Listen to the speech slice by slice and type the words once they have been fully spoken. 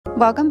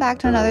Welcome back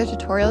to another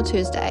Tutorial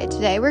Tuesday.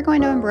 Today we're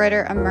going to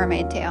embroider a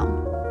mermaid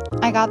tail.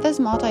 I got this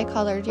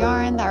multicolored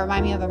yarn that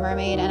reminded me of a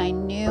mermaid, and I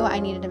knew I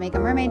needed to make a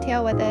mermaid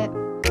tail with it.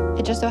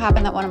 It just so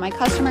happened that one of my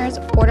customers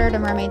ordered a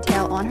mermaid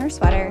tail on her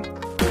sweater.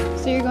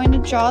 So you're going to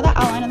draw the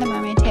outline of the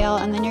mermaid tail,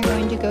 and then you're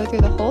going to go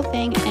through the whole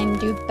thing and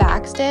do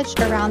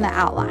backstitch around the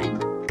outline.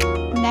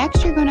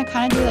 Next, you're going to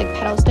kind of do like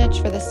petal stitch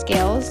for the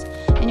scales,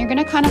 and you're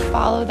going to kind of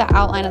follow the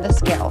outline of the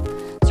scale.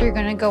 So you're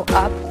going to go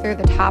up through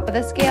the top of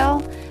the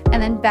scale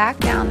and then back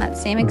down that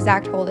same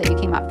exact hole that you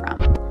came up from.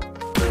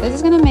 This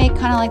is going to make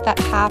kind of like that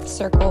half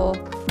circle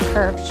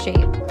curved shape.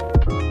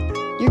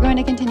 You're going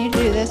to continue to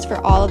do this for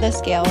all of the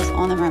scales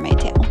on the mermaid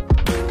tail.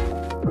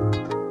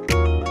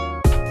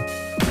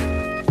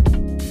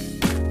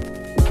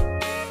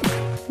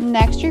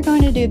 Next, you're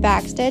going to do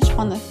backstitch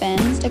on the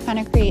fins to kind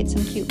of create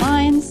some cute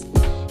lines.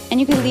 And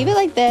you can leave it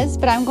like this,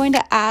 but I'm going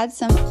to add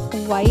some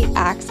white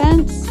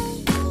accents,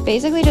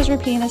 basically just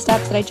repeating the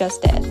steps that I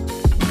just did.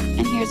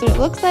 And here's what it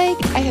looks like.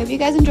 I hope you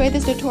guys enjoyed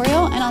this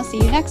tutorial, and I'll see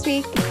you next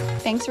week.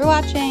 Thanks for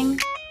watching.